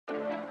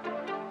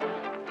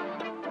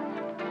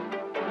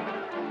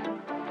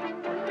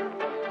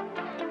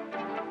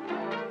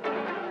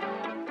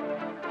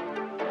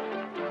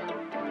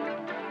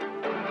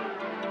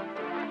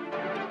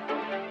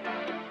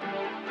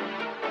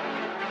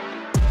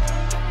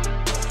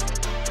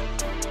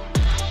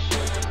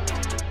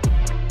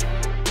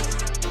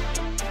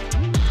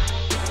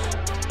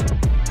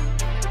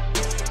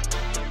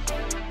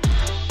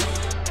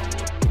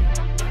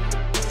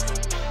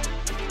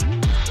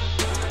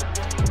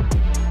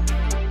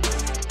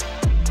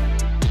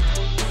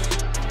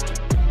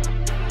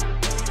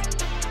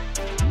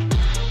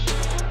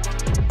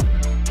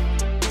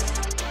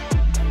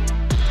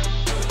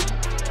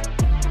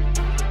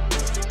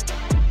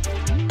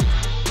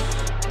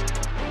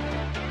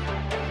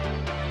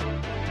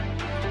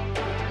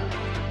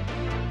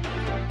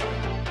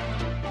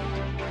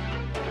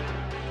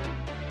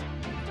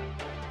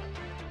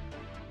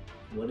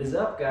What is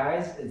up,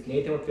 guys? It's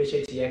Nathan with Fish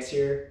ATX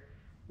here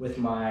with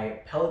my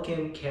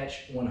Pelican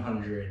Catch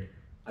 100.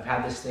 I've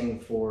had this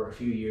thing for a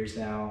few years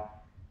now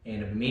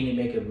and I've been meaning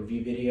to make a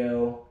review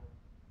video,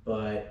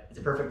 but it's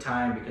a perfect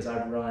time because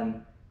I've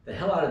run the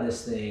hell out of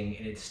this thing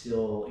and it's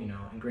still, in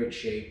great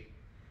shape.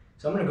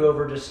 So I'm gonna go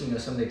over just,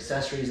 some of the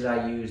accessories that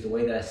I use, the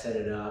way that I set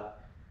it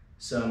up,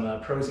 some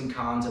pros and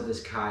cons of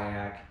this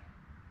kayak,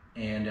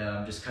 and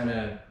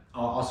I'll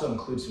also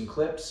include some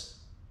clips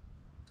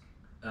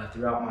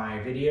throughout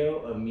my video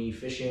of me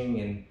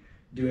fishing and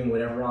doing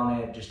whatever on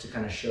it, just to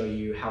kind of show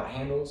you how it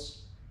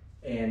handles.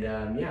 And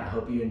yeah, I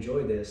hope you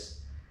enjoy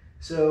this.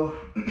 So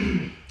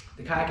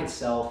the kayak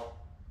itself,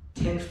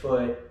 10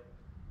 foot,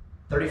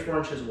 34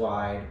 inches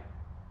wide.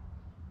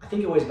 I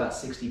think it weighs about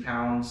 60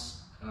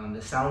 pounds.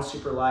 It sounds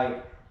super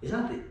light. It's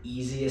not the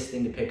easiest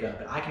thing to pick up,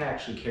 but I can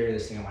actually carry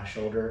this thing on my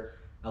shoulder.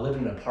 I lived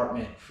in an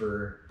apartment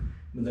for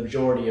the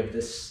majority of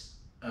this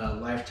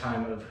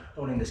lifetime of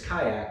owning this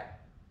kayak,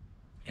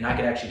 and I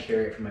could actually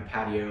carry it from my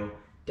patio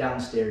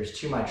downstairs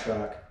to my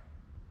truck.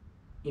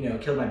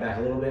 Killed my back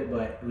a little bit,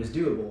 but it was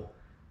doable.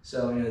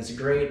 So, it's a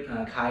great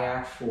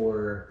kayak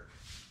for,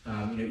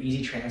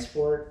 easy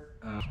transport.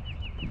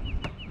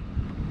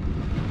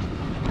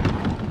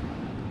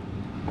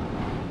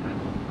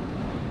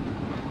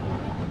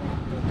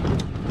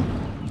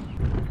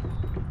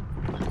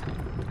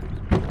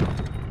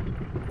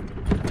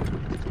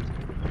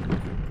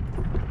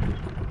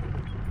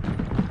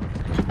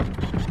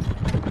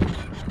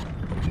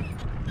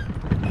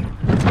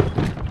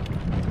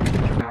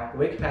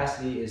 Weight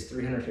capacity is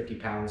 350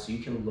 pounds, so you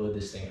can load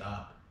this thing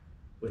up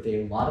with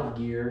a lot of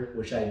gear,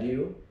 which I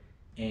do,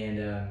 and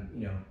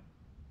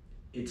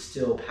it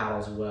still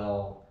paddles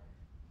well.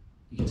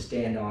 You can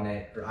stand on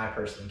it, or I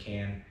personally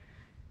can,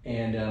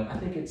 and I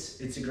think it's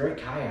a great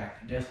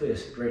kayak. Definitely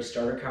a great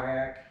starter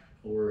kayak,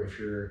 or if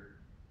you're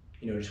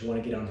just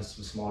want to get onto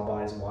some small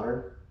bodies of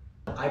water.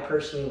 I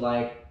personally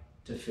like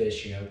to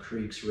fish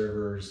creeks,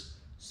 rivers,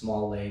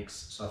 small lakes,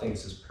 so I think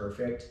this is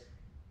perfect.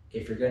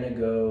 If you're gonna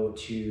go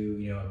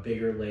to a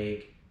bigger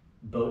lake,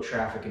 boat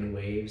traffic and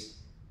waves,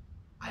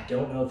 I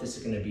don't know if this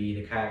is gonna be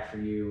the kayak for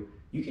you.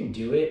 You can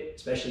do it,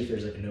 especially if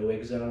there's like a no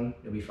wake zone,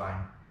 you'll be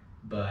fine.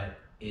 But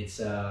it's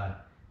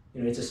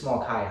it's a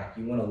small kayak.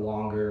 You want a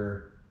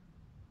longer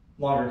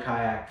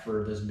kayak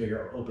for those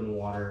bigger open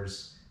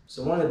waters.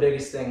 So one of the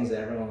biggest things that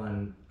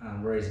everyone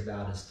worries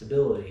about is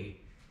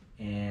stability.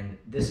 And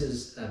this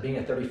is, being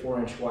a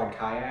 34-inch wide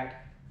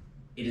kayak,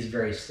 it is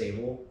very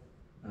stable.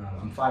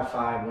 I'm 5'5",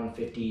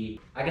 150.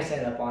 I can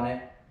stand up on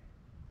it,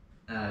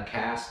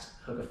 cast,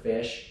 hook a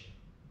fish.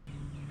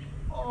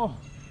 Oh,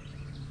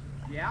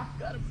 yeah,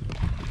 got him.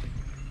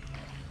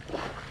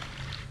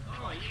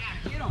 Oh yeah,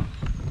 get him.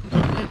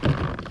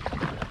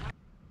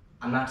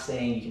 I'm not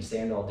saying you can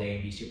stand all day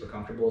and be super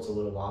comfortable. It's a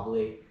little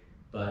wobbly,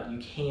 but you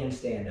can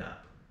stand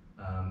up,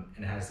 and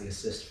it has the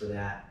assist for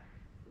that.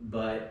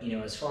 But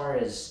as far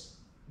as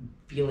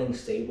feeling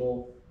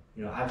stable,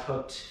 I've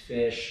hooked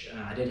fish.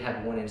 I did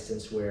have one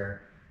instance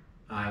where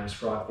I was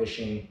frog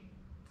fishing,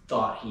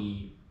 thought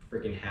he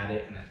freaking had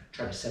it, and I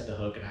tried to set the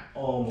hook and I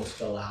almost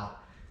fell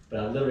out. But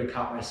I literally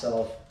caught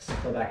myself,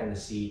 fell back in the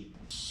seat.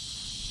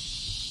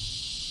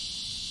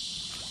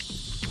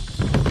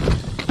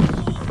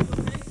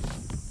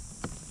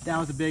 That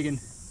was a big one.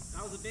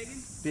 That was a big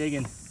one? Big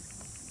one.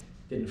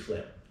 Didn't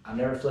flip. I've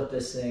never flipped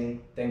this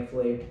thing,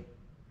 thankfully.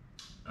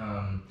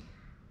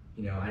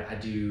 I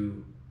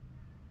do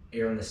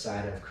err on the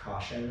side of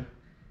caution.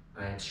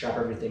 I strap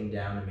everything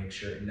down to make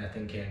sure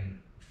nothing can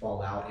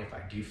fall out if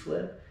I do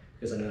flip,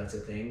 because I know that's a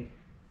thing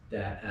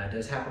that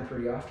does happen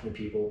pretty often to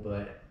people,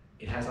 but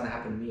it has not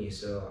happened to me,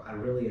 so I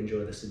really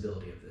enjoy the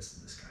stability of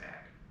this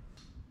kayak.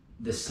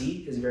 The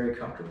seat is very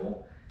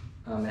comfortable.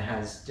 It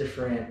has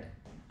different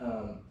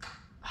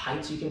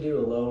heights you can do,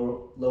 a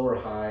low or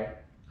high.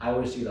 I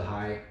always do the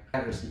high.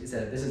 This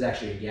is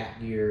actually a Yak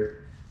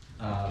Gear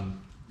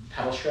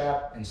paddle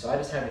strap, and so I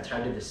just have it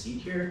tied to the seat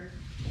here.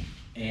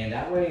 And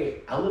that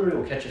way, I literally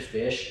will catch a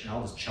fish and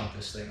I'll just chunk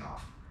this thing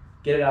off.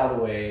 Get it out of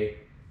the way.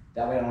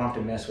 That way I don't have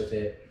to mess with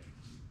it.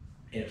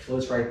 And it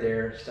floats right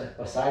there, stuck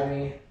beside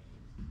me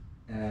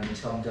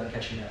until I'm done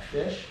catching that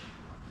fish.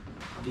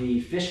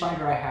 The fish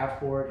finder I have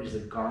for it is the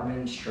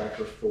Garmin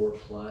Striker 4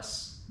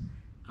 Plus.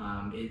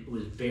 It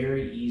was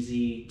very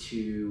easy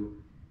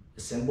to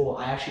assemble.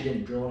 I actually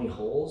didn't drill any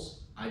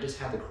holes. I just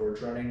had the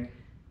cords running,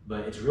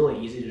 but it's really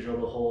easy to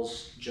drill the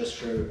holes just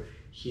for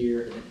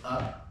here and then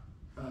up.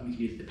 You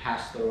can use the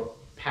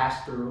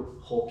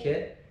pass-through hole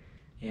kit,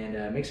 and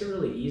it makes it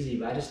really easy,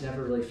 but I just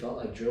never really felt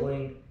like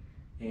drilling,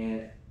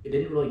 and it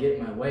didn't really get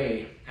in my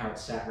way how it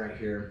sat right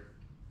here.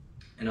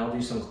 And I'll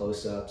do some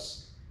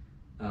close-ups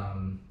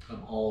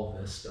of all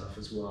of this stuff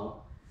as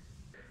well.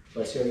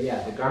 But so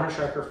yeah, the Garmin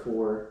Striker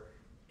 4,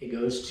 it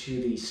goes to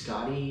the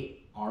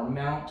Scotty arm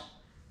mount,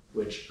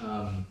 which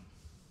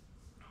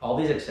all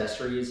these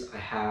accessories, I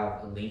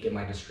have a link in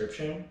my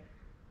description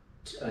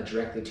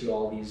directly to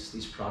all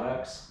these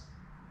products.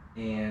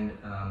 And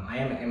I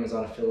am an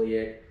Amazon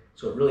affiliate,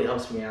 so it really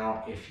helps me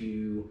out if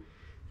you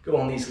go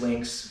on these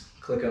links,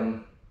 click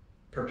them,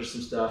 purchase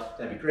some stuff,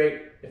 that'd be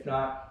great. If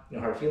not, no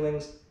hard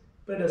feelings,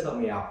 but it does help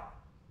me out.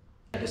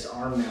 This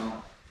arm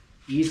mount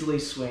easily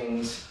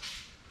swings.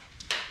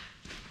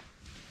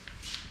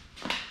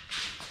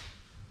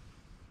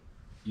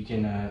 You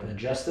can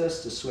adjust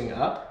this to swing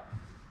up,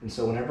 and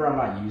so whenever I'm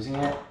not using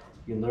it,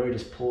 you can literally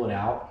just pull it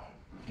out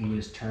and you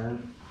just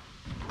turn,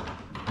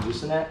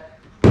 loosen it,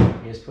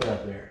 and you just put it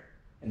up there,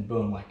 and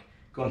boom, like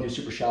going through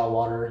super shallow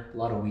water, a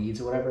lot of weeds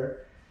or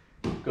whatever,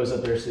 goes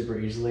up there super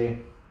easily.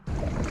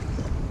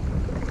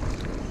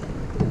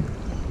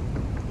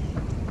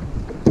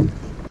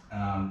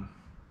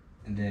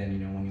 And then, you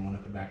know, when you want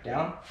to put it back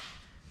down,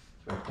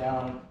 you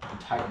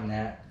tighten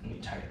that, and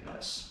you tighten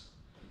this,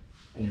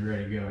 and you're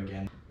ready to go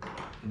again.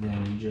 And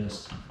then you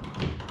just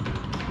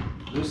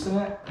loosen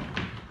it,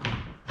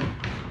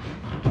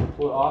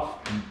 pull it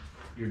off, and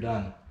you're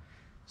done.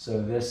 So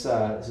this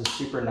is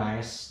super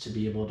nice to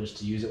be able just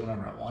to use it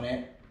whenever I want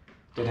it.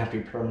 Doesn't have to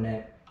be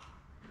permanent.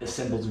 It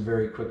assembles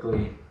very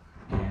quickly,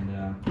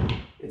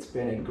 and it's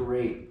been a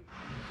great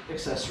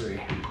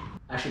accessory.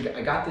 Actually,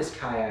 I got this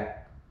kayak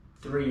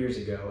 3 years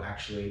ago,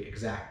 actually,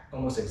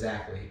 almost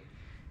exactly,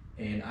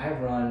 and I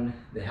run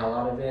the hell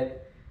out of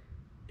it.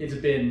 It's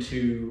been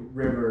to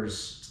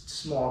rivers,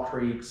 small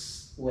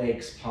creeks,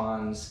 lakes,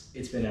 ponds.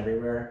 It's been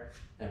everywhere.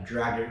 I've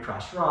dragged it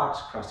across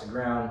rocks, across the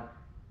ground.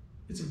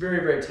 It's a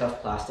very, very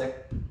tough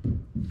plastic.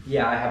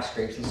 Yeah, I have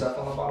scrapes and stuff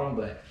on the bottom,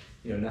 but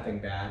you know, nothing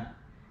bad.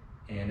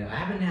 And I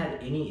haven't had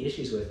any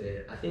issues with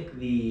it. I think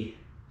the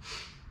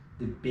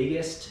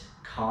biggest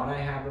con I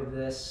have of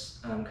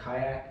this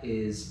kayak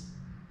is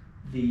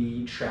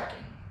the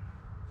tracking.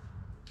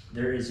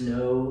 There is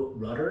no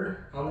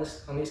rudder on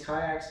these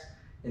kayaks,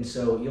 and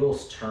so you'll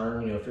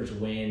turn, you know, if there's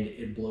wind,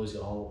 it blows it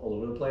all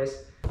over the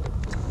place.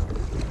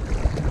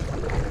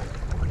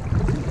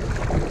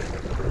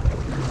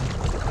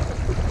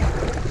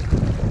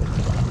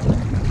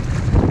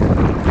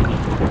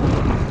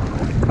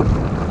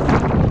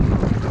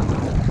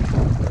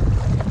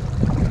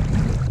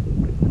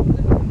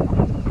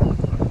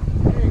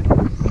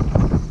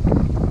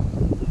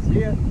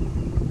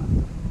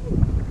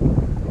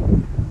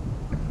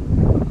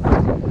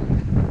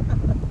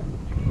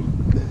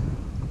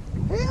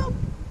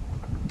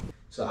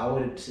 So I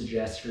would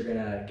suggest if you're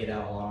gonna get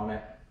out a lot on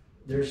it,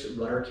 there's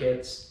rudder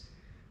kits,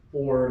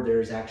 or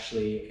there's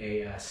actually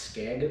a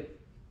skeg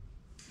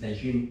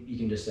that you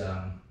can just,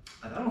 I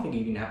don't think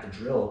you even have to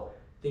drill.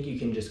 I think you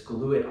can just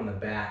glue it on the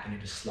back and it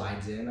just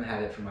slides in. I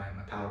have it for my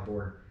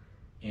paddleboard,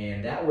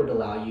 and that would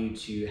allow you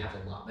to have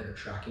a lot better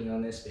tracking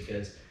on this,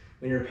 because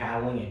when you're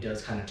paddling, it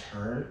does kind of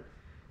turn.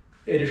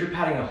 And if you're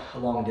paddling a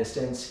long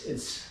distance,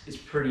 it's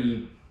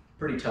pretty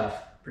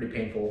tough, pretty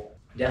painful.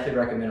 Definitely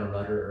recommend a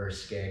rudder or a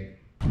skeg.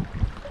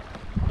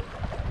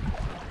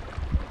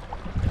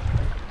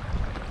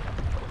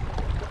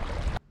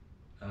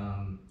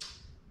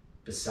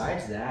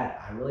 Besides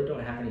that, I really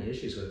don't have any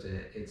issues with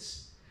it.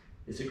 It's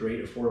a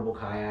great affordable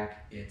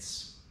kayak.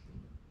 It's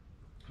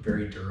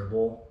very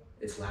durable.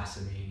 It's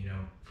lasted me, you know,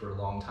 for a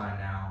long time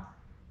now.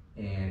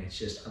 And it's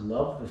just, I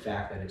love the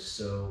fact that it's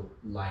so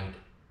light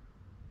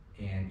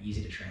and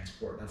easy to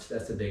transport.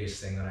 That's the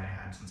biggest thing that I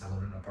had since I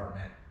lived in an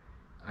apartment.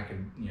 I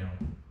could, you know,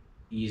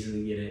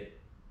 easily get it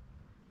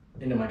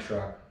into my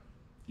truck,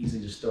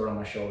 easily just throw it on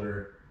my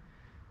shoulder,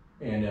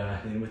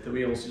 and with the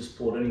wheels, just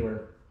pull it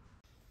anywhere.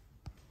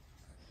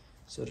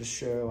 So to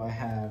show, I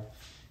have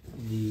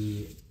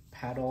the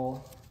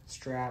paddle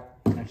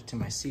strap connected to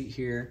my seat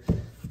here,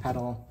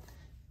 paddle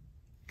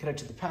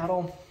connected to the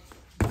paddle,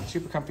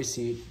 super comfy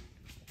seat.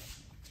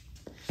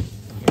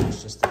 And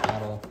here's just the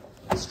paddle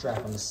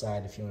strap on the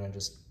side if you want to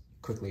just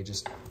quickly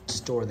just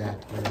store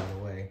that to get it out of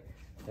the way.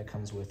 That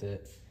comes with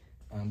it.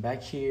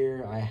 Back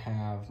here, I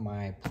have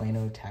my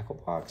Plano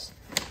tackle box,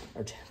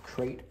 or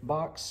crate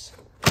box,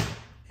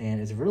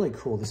 and it's really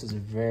cool. This is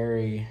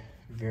very,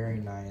 very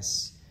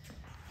nice.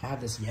 I have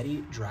this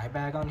Yeti dry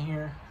bag on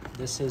here.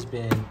 This has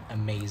been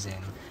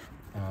amazing.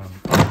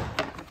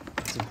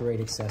 It's a great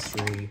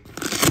accessory.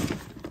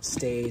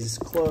 Stays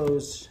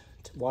closed,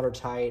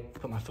 watertight,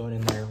 put my phone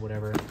in there,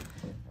 whatever.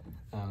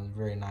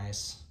 Very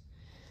nice.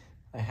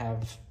 I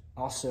have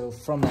also,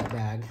 from that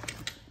bag,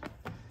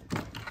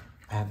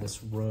 I have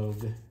this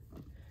Rogue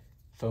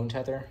phone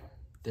tether.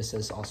 This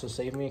has also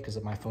saved me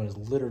because my phone is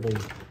literally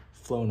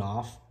flown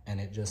off and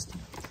it just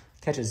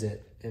catches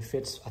it. It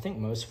fits, I think,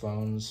 most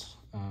phones,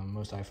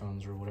 most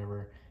iPhones or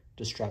whatever,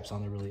 just straps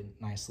on there really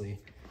nicely.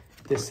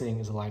 This thing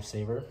is a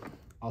lifesaver.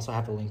 Also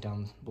have a link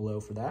down below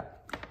for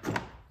that.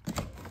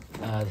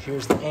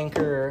 Here's the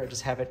anchor. I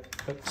just have it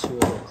hooked to a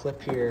little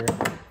clip here,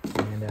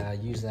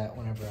 and use that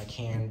whenever I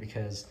can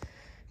because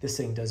this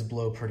thing does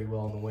blow pretty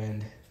well in the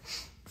wind.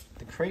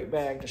 The crate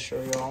bag, to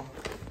show y'all,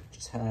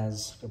 just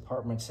has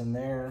compartments in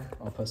there.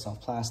 I'll put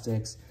soft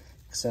plastics,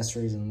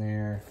 accessories in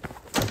there,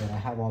 and then I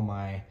have all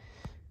my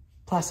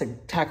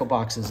plastic tackle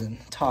boxes and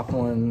top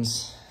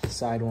ones,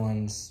 side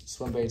ones,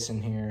 swim baits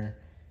in here.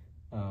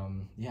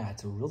 Yeah,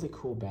 it's a really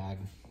cool bag.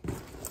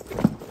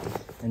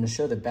 And to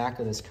show the back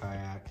of this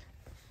kayak,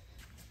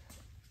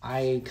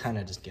 I kind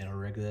of just ghetto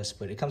rig this,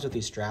 but it comes with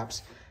these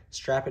straps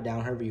strap it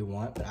down however you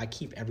want, but I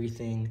keep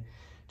everything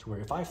to where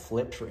if I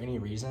flipped for any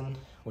reason,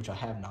 which I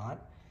have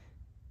not,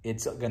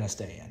 it's gonna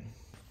stay in.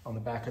 On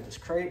the back of this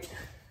crate,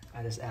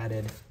 I just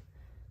added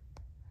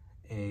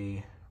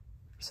a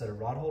set of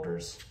rod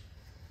holders,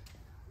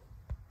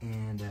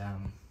 and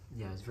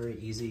yeah, it's very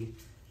easy.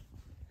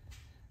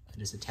 I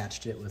just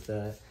attached it with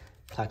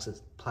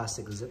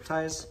plastic zip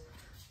ties,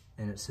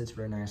 and it sits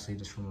very nicely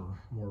just for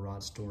more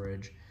rod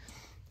storage.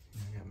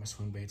 And I got my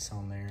swing baits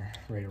on there,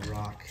 ready to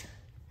rock,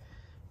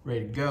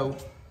 ready to go.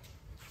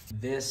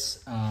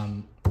 This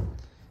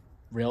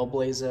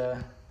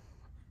Railblaza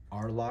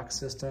R-lock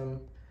system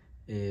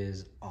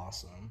is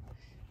awesome.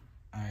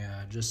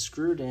 I just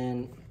screwed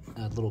in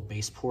a little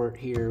base port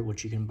here,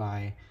 which you can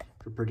buy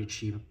for pretty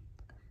cheap,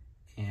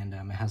 and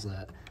it has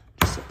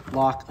just a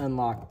lock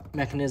unlock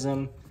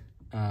mechanism.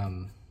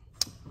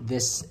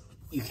 This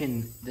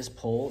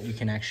pole you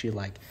can actually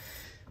like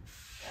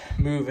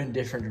move in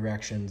different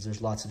directions.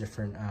 There's lots of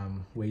different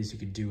ways you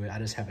could do it. I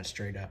just have it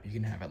straight up. You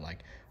can have it like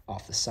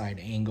off the side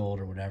angled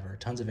or whatever.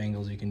 Tons of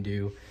angles you can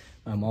do.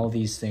 All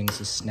these things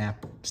just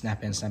snap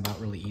in, snap out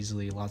really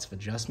easily. Lots of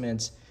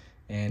adjustments.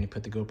 And you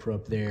put the GoPro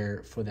up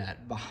there for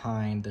that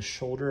behind the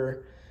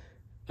shoulder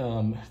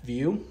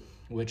view,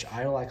 which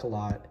I like a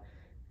lot.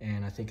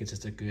 And I think it's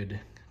just a good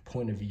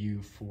point of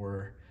view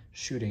for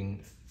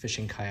shooting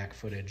fishing kayak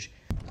footage.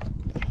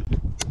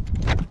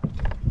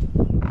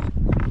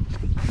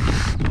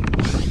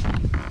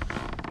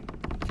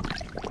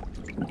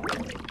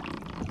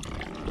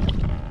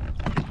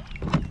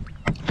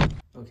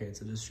 Okay,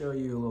 so just show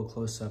you a little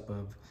close-up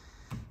of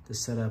the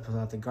setup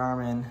without the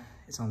Garmin.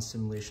 It's on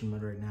simulation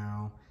mode right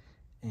now.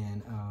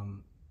 And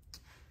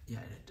yeah,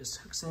 it just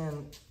hooks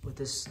in with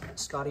this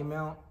Scotty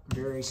mount,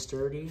 very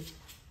sturdy,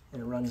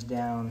 and it runs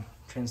down,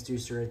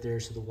 transducer right there,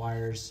 so the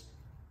wires,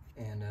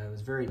 and it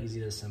was very easy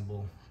to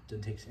assemble.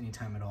 Didn't take any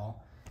time at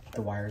all. Put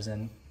the wires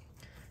in,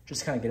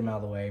 just kind of get them out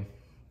of the way,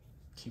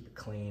 keep it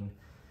clean.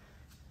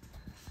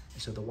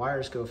 So the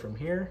wires go from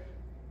here,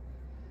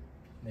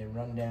 they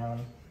run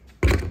down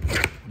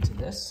into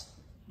this.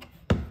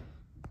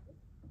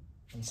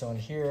 And so in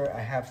here, I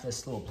have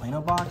this little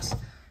Plano box,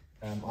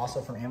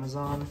 also from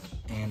Amazon,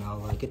 and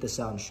I'll get this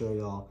out and show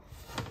y'all.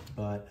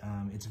 But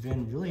it's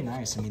been really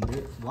nice. I mean,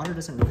 water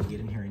doesn't really get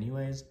in here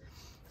anyways,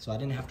 so I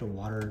didn't have to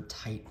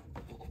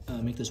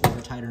make this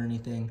watertight or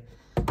anything.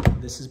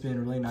 This has been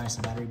really nice.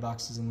 The battery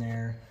box is in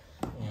there,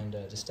 and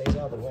it just stays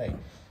out of the way.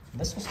 And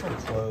this will still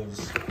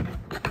close,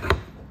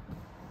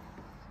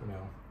 you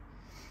know,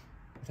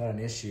 without an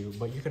issue.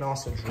 But you can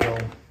also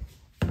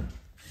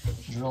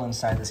drill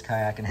inside this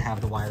kayak and have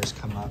the wires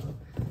come up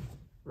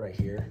right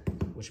here,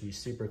 which would be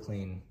super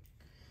clean.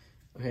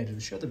 Okay, to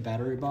show the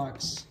battery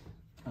box,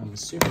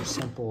 it's super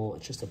simple.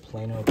 It's just a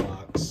Plano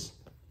box,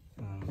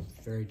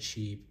 very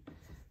cheap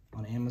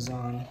on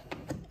Amazon.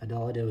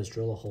 All I did was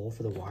drill a hole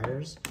for the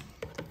wires.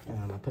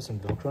 I put some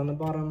Velcro on the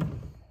bottom,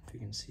 if you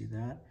can see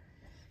that.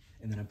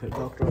 And then I put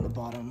Velcro on the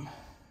bottom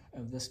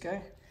of this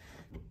guy.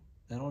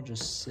 That'll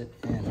just sit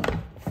in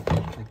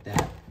like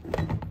that.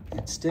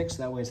 It sticks,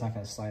 that way it's not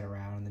gonna slide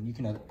around. And then you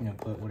can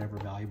put whatever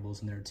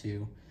valuables in there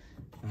too.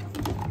 You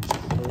can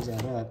just close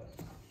that up.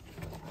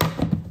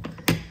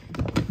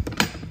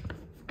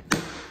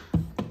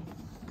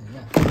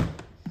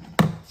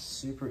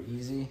 Super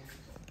easy.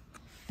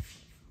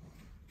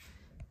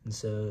 And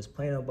so this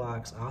Plano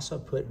box, I also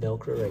put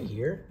Velcro right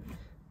here,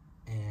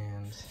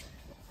 and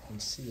you can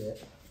see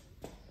it.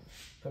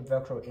 Put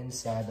Velcro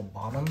inside the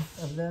bottom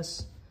of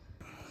this.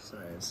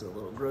 Sorry, it's a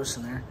little gross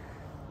in there.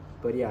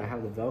 But yeah, I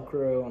have the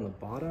Velcro on the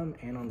bottom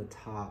and on the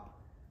top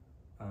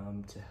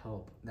to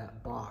help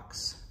that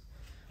box,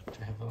 which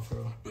I have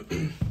Velcro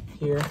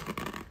here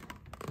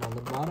and on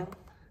the bottom.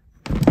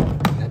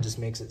 And that just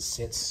makes it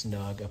sit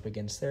snug up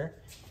against there.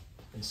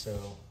 And so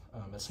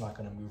it's not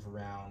gonna move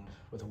around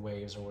with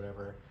waves or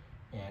whatever.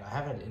 And I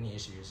haven't had any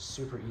issues.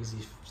 Super easy,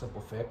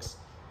 simple fix.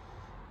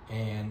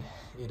 And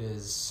it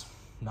is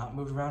not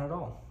moved around at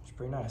all. It's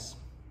pretty nice.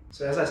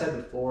 So as I said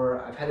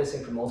before, I've had this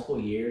thing for multiple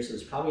years. So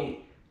there's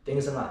probably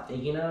things I'm not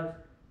thinking of.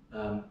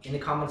 In the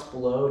comments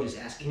below, just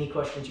ask any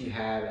questions you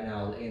have and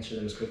I'll answer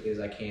them as quickly as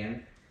I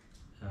can.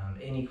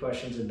 Any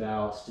questions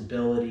about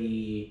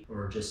stability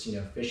or just,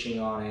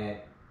 fishing on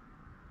it,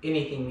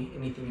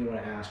 anything you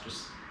wanna ask,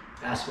 just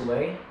ask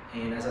away.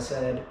 And as I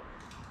said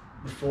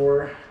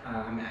before,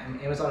 I'm an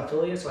Amazon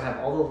affiliate, so I have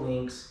all the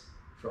links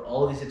for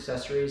all of these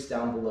accessories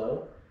down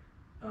below,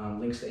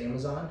 links to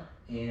Amazon.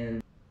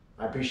 And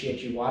I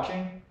appreciate you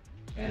watching,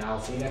 and I'll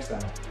see you next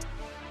time.